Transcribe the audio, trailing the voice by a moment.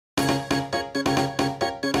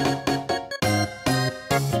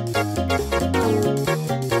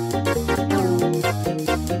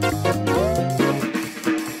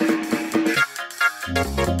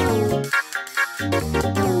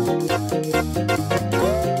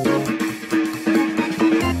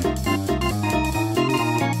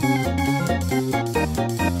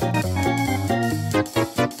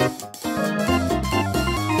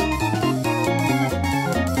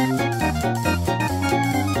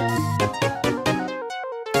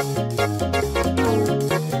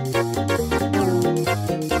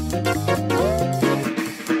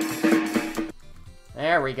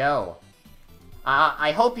we go.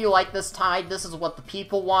 I hope you like this Tide. This is what the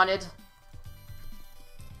people wanted.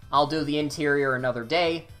 I'll do the interior another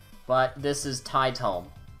day, but this is Tide's home.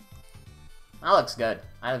 That looks good.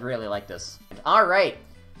 I really like this. Alright,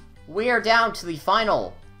 we are down to the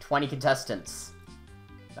final 20 contestants.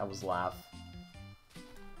 That was laugh.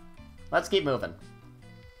 Let's keep moving.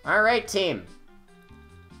 Alright, team.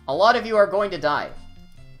 A lot of you are going to die.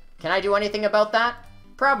 Can I do anything about that?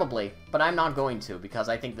 Probably, but I'm not going to because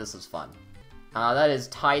I think this is fun. That is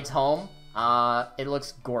Tide's home. It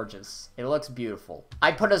looks gorgeous. It looks beautiful.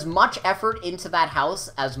 I put as much effort into that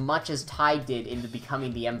house as much as Tide did into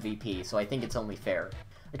becoming the MVP, so I think it's only fair.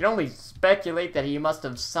 I can only speculate that he must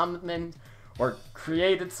have summoned or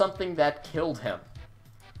created something that killed him.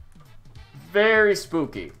 Very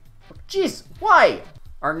spooky. Jeez, why?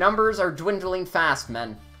 Our numbers are dwindling fast,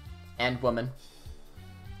 men. And women.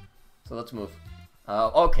 So let's move.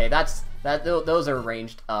 Okay, those are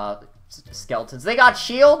ranged, skeletons. They got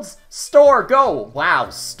shields? Store, go! Wow,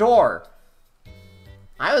 store.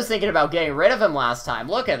 I was thinking about getting rid of him last time.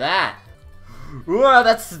 Look at that. Whoa,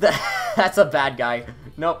 that's a bad guy.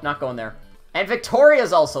 Nope, not going there. And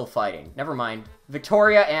Victoria's also fighting. Never mind.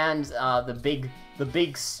 Victoria and the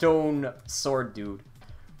big stone sword dude.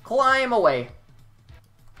 Climb away.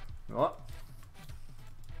 Oh.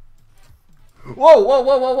 Whoa, whoa,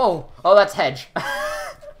 whoa, whoa, whoa. Oh, that's Hedge.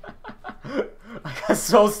 I got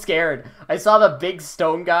so scared. I saw the big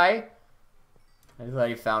stone guy. I thought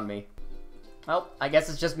he found me. Oh, I guess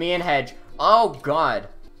it's just me and Hedge. Oh, God.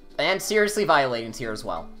 And Seriously Violating's here as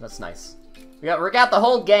well. That's nice. We got the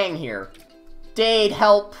whole gang here. Dade,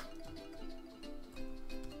 help.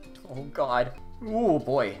 Oh, God. Ooh,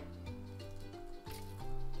 boy.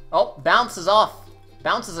 Oh, Bounce is off.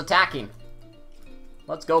 Bounce is attacking.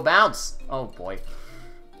 Let's go, Bounce. Oh, boy.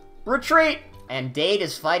 Retreat! And Dade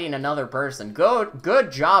is fighting another person.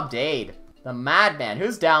 Good job, Dade. The madman.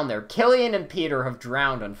 Who's down there? Killian and Peter have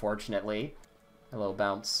drowned, unfortunately. Hello,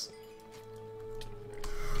 Bounce.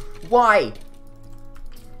 Why?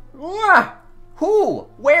 Who?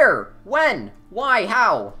 Where? When? Why?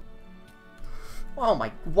 How? Oh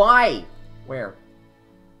my... Why? Where?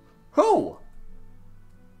 Who?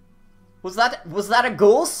 Was that a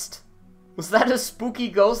ghost? Was that a spooky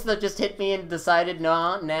ghost that just hit me and decided,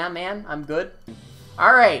 nah, man, I'm good?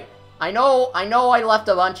 Alright, I know I left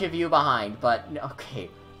a bunch of you behind, but, okay.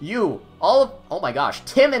 Oh my gosh,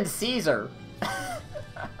 Tim and Caesar.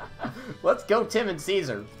 Let's go Tim and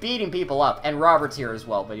Caesar. Beating people up, and Robert's here as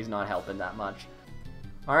well, but he's not helping that much.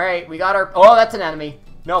 Alright, we got our... Oh, that's an enemy.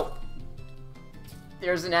 No.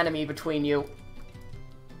 There's an enemy between you.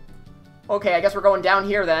 Okay, I guess we're going down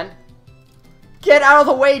here then. Get out of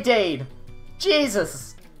the way, Dade!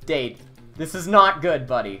 Jesus! Dade, this is not good,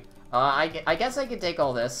 buddy. I guess I could take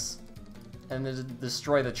all this and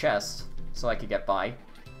destroy the chest so I could get by.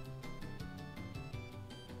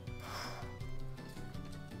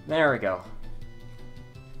 There we go.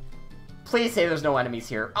 Please say there's no enemies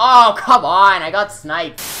here. Oh, come on! I got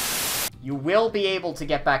sniped! You will be able to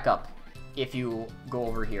get back up if you go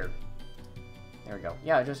over here. There we go.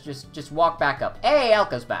 Yeah, just walk back up. Hey,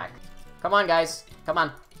 Elka's back. Come on, guys. Come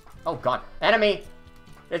on. Oh, God. Enemy!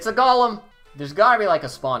 It's a golem! There's gotta be, like, a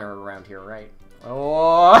spawner around here, right?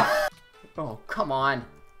 Oh! Oh, come on.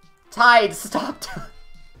 Tide, stop! Oh,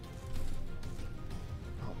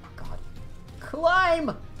 my God.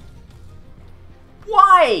 Climb!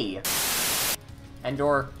 Why?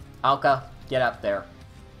 Endor, Alka, get up there.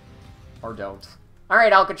 Or don't.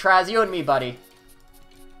 Alright, Alcatraz, you and me, buddy.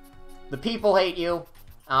 The people hate you,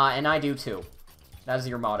 and I do too. That is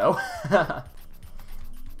your motto.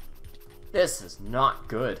 This is not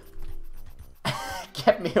good.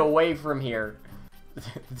 Get me away from here.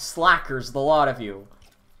 Slackers, the lot of you.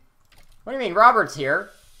 What do you mean? Robert's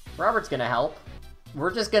here. Robert's gonna help.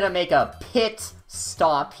 We're just gonna make a pit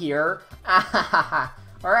stop here. I'm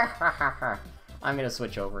gonna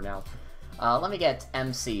switch over now. Let me get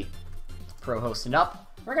MC Pro hosting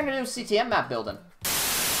up. We're gonna do CTM map building.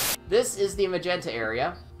 This is the magenta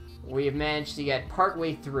area. We have managed to get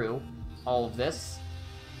partway through all of this.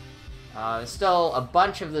 There's still a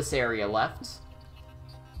bunch of this area left.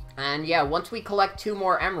 And yeah, once we collect 2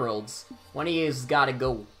 more emeralds, one of you's gotta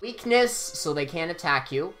go. Weakness, so they can't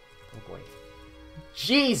attack you. Oh boy.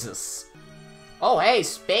 Jesus! Oh hey,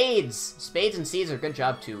 Spades! Spades and Caesar, good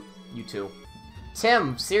job to you two.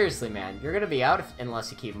 Tim, seriously man, you're gonna be out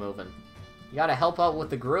unless you keep moving. You gotta help out with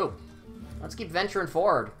the group. Let's keep venturing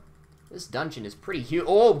forward. This dungeon is pretty huge.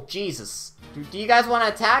 Oh, Jesus. Do you guys want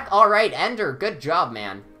to attack? Alright, Ender, good job,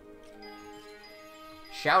 man.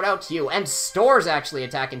 Shout out to you. And Store's actually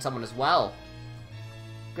attacking someone as well.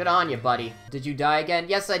 Good on you, buddy. Did you die again?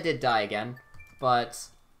 Yes, I did die again. But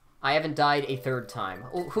I haven't died a third time.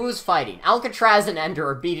 Who's fighting? Alcatraz and Ender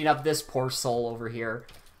are beating up this poor soul over here.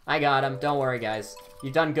 I got him. Don't worry, guys.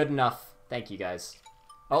 You've done good enough. Thank you, guys.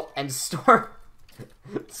 Oh, and Storm...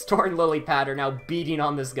 Storm and Lilypad are now beating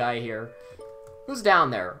on this guy here. Who's down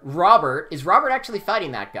there? Robert. Is Robert actually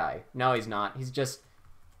fighting that guy? No, he's not. He's just...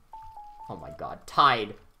 Oh my god.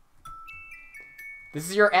 Tide. This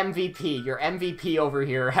is your MVP. Your MVP over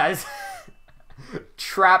here has...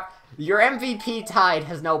 trapped... Your MVP, Tide,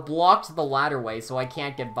 has now blocked the ladderway, so I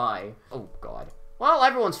can't get by. Oh god. Well,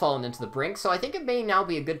 everyone's fallen into the brink, so I think it may now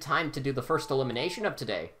be a good time to do the first elimination of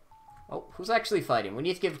today. Oh, who's actually fighting? We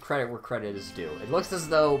need to give credit where credit is due. It looks as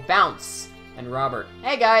though Bounce and Robert...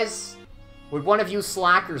 Hey, guys! Would one of you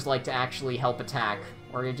slackers like to actually help attack?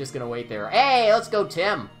 Or are you just gonna wait there? Hey, let's go,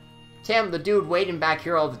 Tim! Tim, the dude waiting back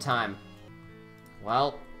here all the time.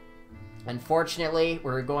 Well, unfortunately,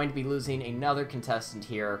 we're going to be losing another contestant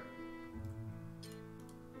here.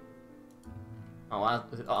 Oh,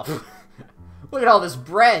 look at all this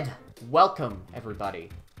bread! Welcome, everybody,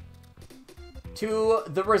 to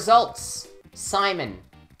the results. Simon,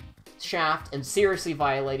 Shaft, and seriously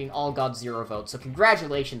violating all got 0 votes, so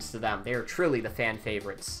congratulations to them. They are truly the fan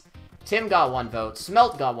favorites. Tim got 1 vote,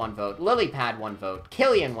 Smelt got 1 vote, Lilypad 1 vote,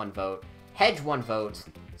 Killian 1 vote, Hedge 1 vote,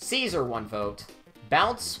 Caesar 1 vote,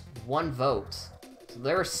 Bounce 1 vote. So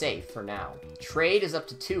they're safe for now. Trade is up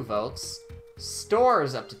to 2 votes, Store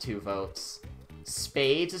is up to 2 votes,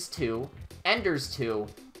 Spades is 2, Ender's 2,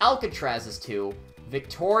 Alcatraz is 2,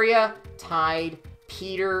 Victoria, Tide,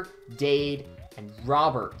 Peter, Dade, and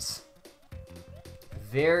Robert.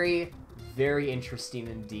 Very, very interesting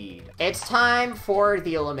indeed. It's time for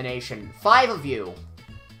the elimination. 5 of you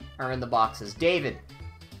are in the boxes. David,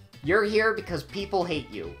 you're here because people hate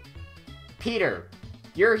you. Peter,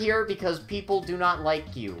 you're here because people do not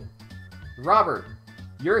like you. Robert,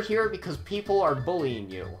 you're here because people are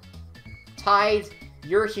bullying you. Tide,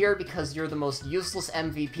 you're here because you're the most useless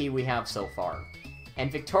MVP we have so far.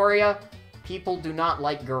 And Victoria, people do not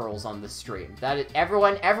like girls on this stream. That is,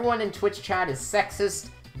 everyone in Twitch chat is sexist.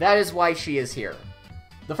 That is why she is here.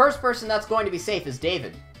 The first person that's going to be safe is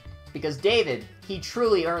David. Because David, he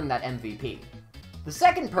truly earned that MVP. The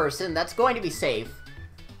second person that's going to be safe,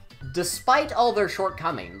 despite all their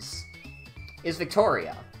shortcomings, is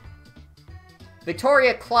Victoria.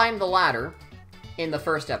 Victoria climbed the ladder in the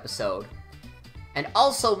first episode, and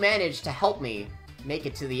also managed to help me make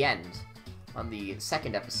it to the end on the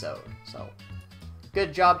second episode, so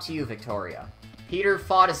good job to you, Victoria. Peter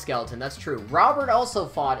fought a skeleton, that's true. Robert also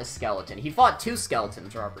fought a skeleton. He fought 2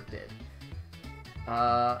 skeletons, Robert did.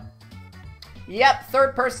 Yep,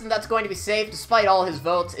 third person that's going to be safe, despite all his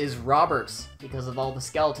votes, is Robert, because of all the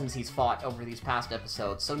skeletons he's fought over these past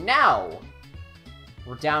episodes. So now,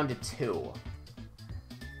 we're down to 2.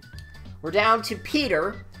 We're down to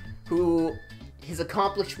Peter, who... his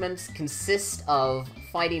accomplishments consist of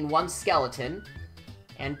fighting 1 skeleton,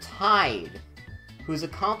 and Tide, whose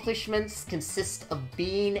accomplishments consist of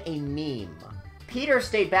being a meme. Peter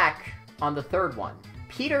stayed back on the 3rd one.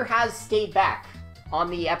 Peter has stayed back on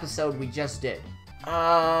the episode we just did.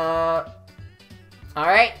 Alright.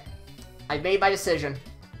 I've made my decision.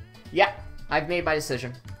 Yeah, I've made my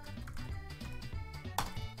decision.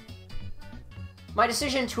 My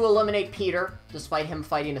decision to eliminate Peter, despite him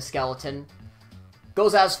fighting a skeleton,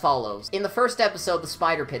 goes as follows. In the first episode, the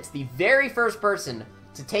Spider Pits, the very first person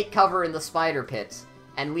to take cover in the Spider Pits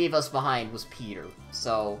and leave us behind was Peter.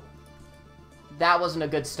 So, that wasn't a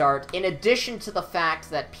good start. In addition to the fact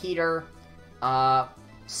that Peter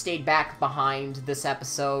stayed back behind this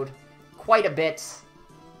episode quite a bit,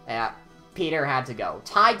 Peter had to go.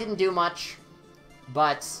 Ty didn't do much,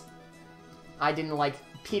 but I didn't like...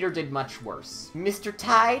 Peter did much worse. Mr.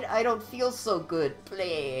 Tide, I don't feel so good.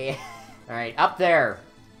 Play. Alright, up there.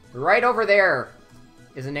 Right over there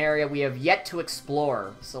is an area we have yet to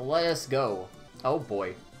explore. So let us go. Oh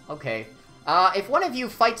boy. Okay. If one of you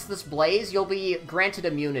fights this blaze, you'll be granted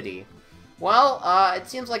immunity. Well, it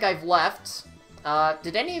seems like I've left.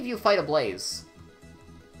 Did any of you fight a blaze?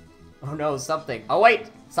 Oh no, something. Oh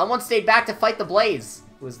wait! Someone stayed back to fight the blaze!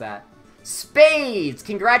 Who was that? Spades!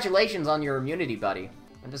 Congratulations on your immunity, buddy.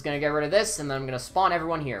 I'm just gonna get rid of this, and then I'm gonna spawn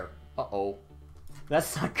everyone here. Uh-oh.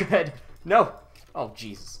 That's not good. No! Oh,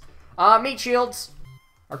 Jesus. Meat shields!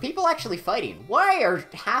 Are people actually fighting? Why are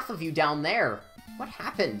half of you down there? What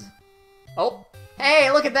happened? Oh.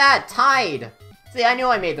 Hey, look at that! Tide! See, I knew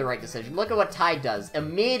I made the right decision. Look at what Tide does.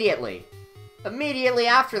 Immediately. Immediately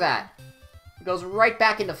after that. It goes right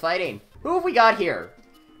back into fighting. Who have we got here?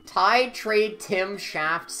 Tide, Trade, Tim,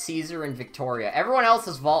 Shaft, Caesar, and Victoria. Everyone else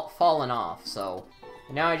has fallen off, so...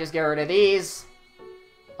 Now I just get rid of these.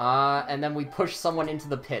 And then we push someone into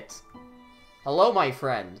the pit. Hello, my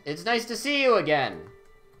friend. It's nice to see you again.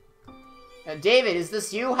 David, is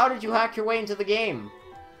this you? How did you hack your way into the game?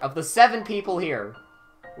 Of the 7 people here,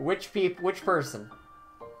 which person?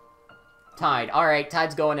 Tide. Alright,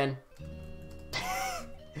 Tide's going in.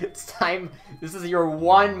 It's time. This is your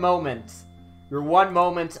one moment. Your one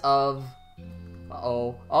moment of...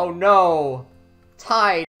 Uh-oh. Oh no!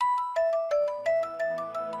 Tide!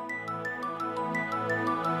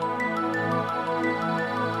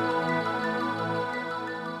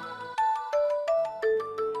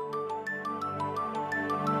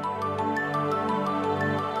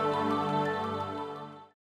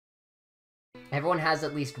 Everyone has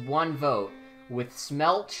at least 1 vote, with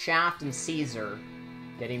Smelt, Shaft, and Caesar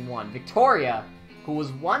getting 1. Victoria, who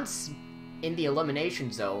was once in the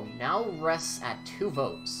elimination zone, now rests at 2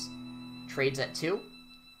 votes. Trades at 2,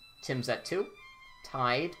 Tim's at 2,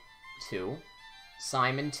 Tide, 2,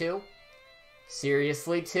 Simon, 2,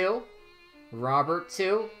 Seriously, 2, Robert,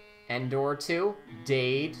 2, Endor, 2,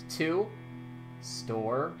 Dade, 2,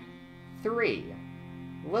 Store, 3,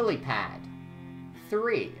 Lilypad,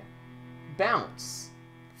 3, Bounce,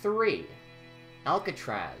 3,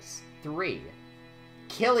 Alcatraz, 3,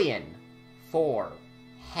 Killian, 4,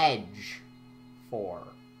 Hedge, 4.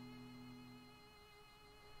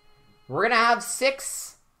 We're gonna have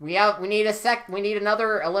 6. We need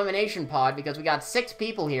another elimination pod because we got 6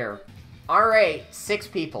 people here. Alright, 6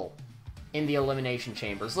 people in the elimination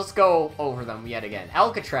chambers. Let's go over them yet again.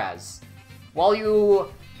 Alcatraz, while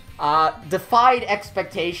you defied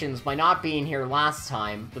expectations by not being here last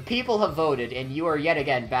time, the people have voted, and you are yet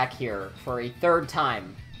again back here for a 3rd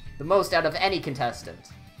time. The most out of any contestant.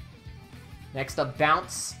 Next up,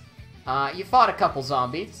 Bounce. You fought a couple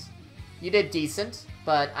zombies. You did decent,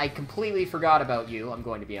 but I completely forgot about you, I'm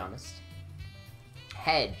going to be honest.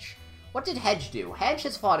 Hedge. What did Hedge do? Hedge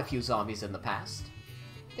has fought a few zombies in the past.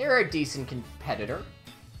 They're a decent competitor.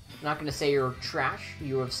 I'm not going to say you're trash.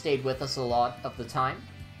 You have stayed with us a lot of the time.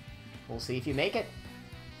 We'll see if you make it.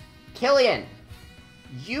 Killian!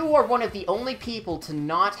 You are one of the only people to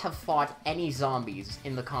not have fought any zombies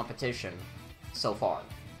in the competition so far.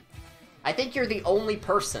 I think you're the only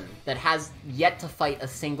person that has yet to fight a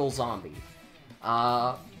single zombie.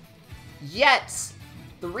 Yet,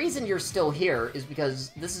 the reason you're still here is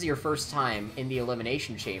because this is your first time in the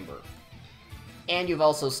elimination chamber. And you've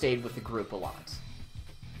also stayed with the group a lot.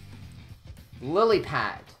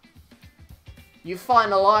 Lilypad. You've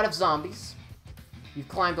fought a lot of zombies. You've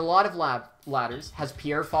climbed a lot of ladders. Has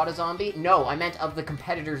Pierre fought a zombie? No, I meant of the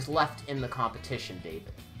competitors left in the competition,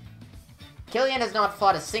 David. Killian has not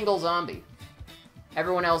fought a single zombie.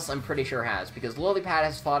 Everyone else, I'm pretty sure, has, because Lilypad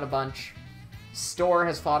has fought a bunch. Store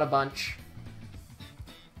has fought a bunch.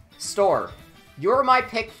 Store, you're my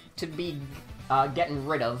pick to be getting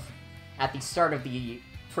rid of at the start of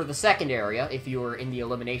for the second area, if you were in the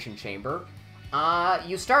elimination chamber.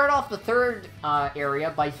 You started off the 3rd area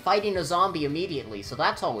by fighting a zombie immediately, so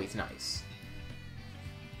that's always nice.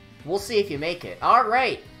 We'll see if you make it.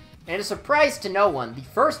 Alright, and a surprise to no one, the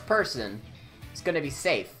first person is going to be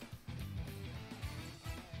safe.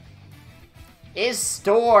 Is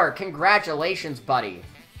Store. Congratulations, buddy.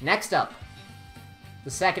 Next up,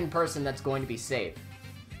 the second person that's going to be safe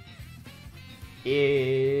is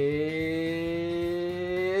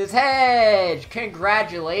Hedge.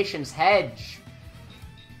 Congratulations, Hedge.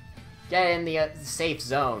 Get in the safe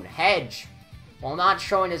zone. Hedge, while not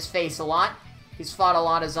showing his face a lot, he's fought a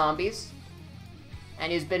lot of zombies, and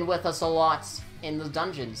he's been with us a lot in the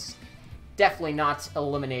dungeons. Definitely not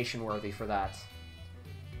elimination worthy for that.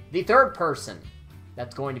 The 3rd person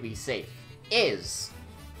that's going to be safe is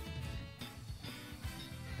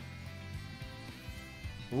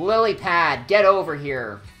Lilypad. Get over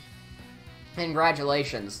here.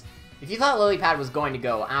 Congratulations. If you thought Lilypad was going to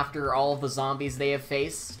go after all of the zombies they have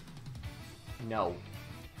faced, no.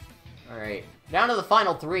 Alright. Down to the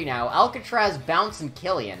final 3 now. Alcatraz, Bounce, and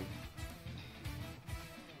Killian.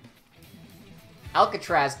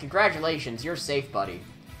 Alcatraz, congratulations, you're safe, buddy.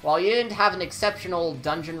 While you didn't have an exceptional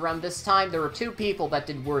dungeon run this time, there were 2 people that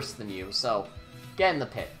did worse than you, so get in the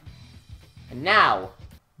pit. And now,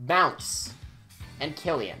 Bounce and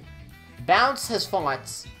Killian. Bounce has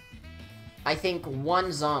fought, I think,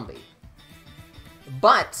 1 zombie.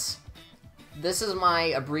 But, this is my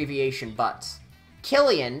abbreviation, but.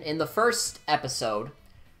 Killian, in the first episode,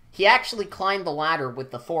 he actually climbed the ladder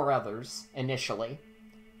with the 4 others, initially.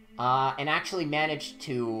 And actually managed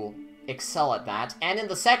to excel at that. And in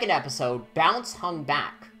the second episode, Bounce hung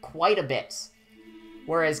back quite a bit.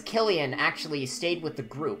 Whereas Killian actually stayed with the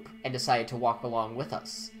group and decided to walk along with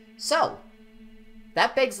us. So,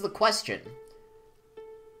 that begs the question.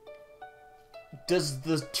 Does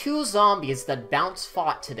the 2 zombies that Bounce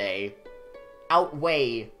fought today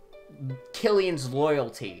outweigh Killian's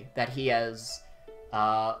loyalty that he has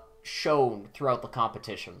shown throughout the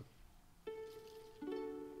competition?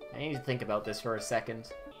 I need to think about this for a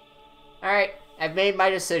second. Alright, I've made my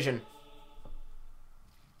decision.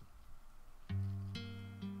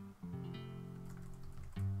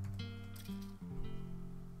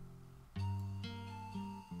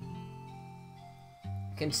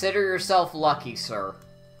 Consider yourself lucky, sir.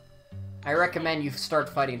 I recommend you start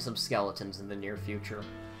fighting some skeletons in the near future.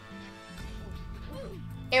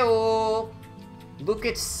 Ew!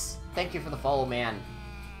 Lucas, thank you for the follow, man.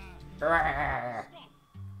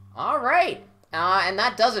 Alright, and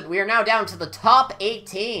that does it. We are now down to the top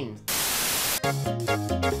 18.